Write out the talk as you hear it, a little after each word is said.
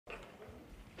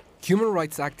Human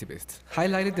rights activists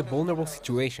highlighted the vulnerable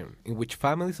situation in which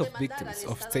families of victims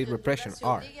of state repression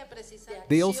are.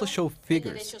 They also show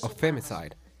figures of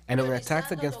femicide and of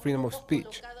attacks against freedom of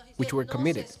speech, which were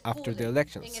committed after the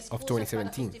elections of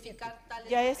 2017.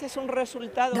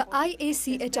 The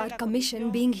IACHR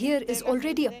Commission being here is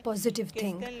already a positive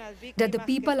thing. That the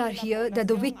people are here, that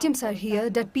the victims are here,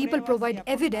 that people provide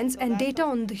evidence and data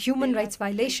on the human rights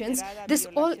violations, this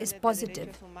all is positive.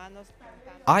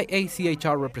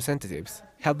 IACHR representatives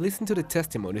have listened to the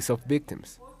testimonies of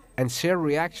victims and shared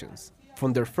reactions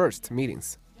from their first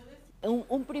meetings.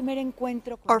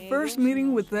 Our first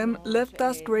meeting with them left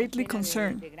us greatly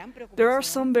concerned. There are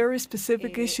some very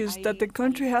specific issues that the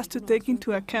country has to take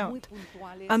into account,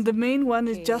 and the main one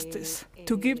is justice,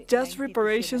 to give just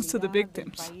reparations to the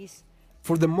victims.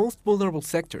 For the most vulnerable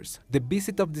sectors, the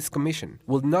visit of this commission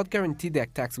will not guarantee the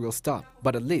attacks will stop,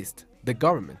 but at least the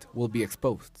government will be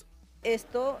exposed.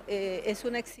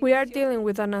 We are dealing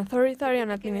with an authoritarian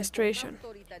administration.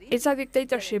 It's a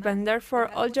dictatorship, and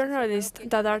therefore all journalists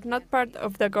that are not part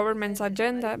of the government's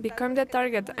agenda become the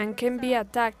target and can be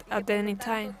attacked at any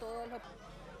time.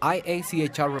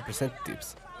 IACHR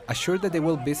representatives assured that they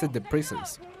will visit the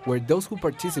prisons where those who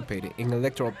participated in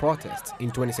electoral protests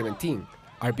in 2017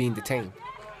 are being detained.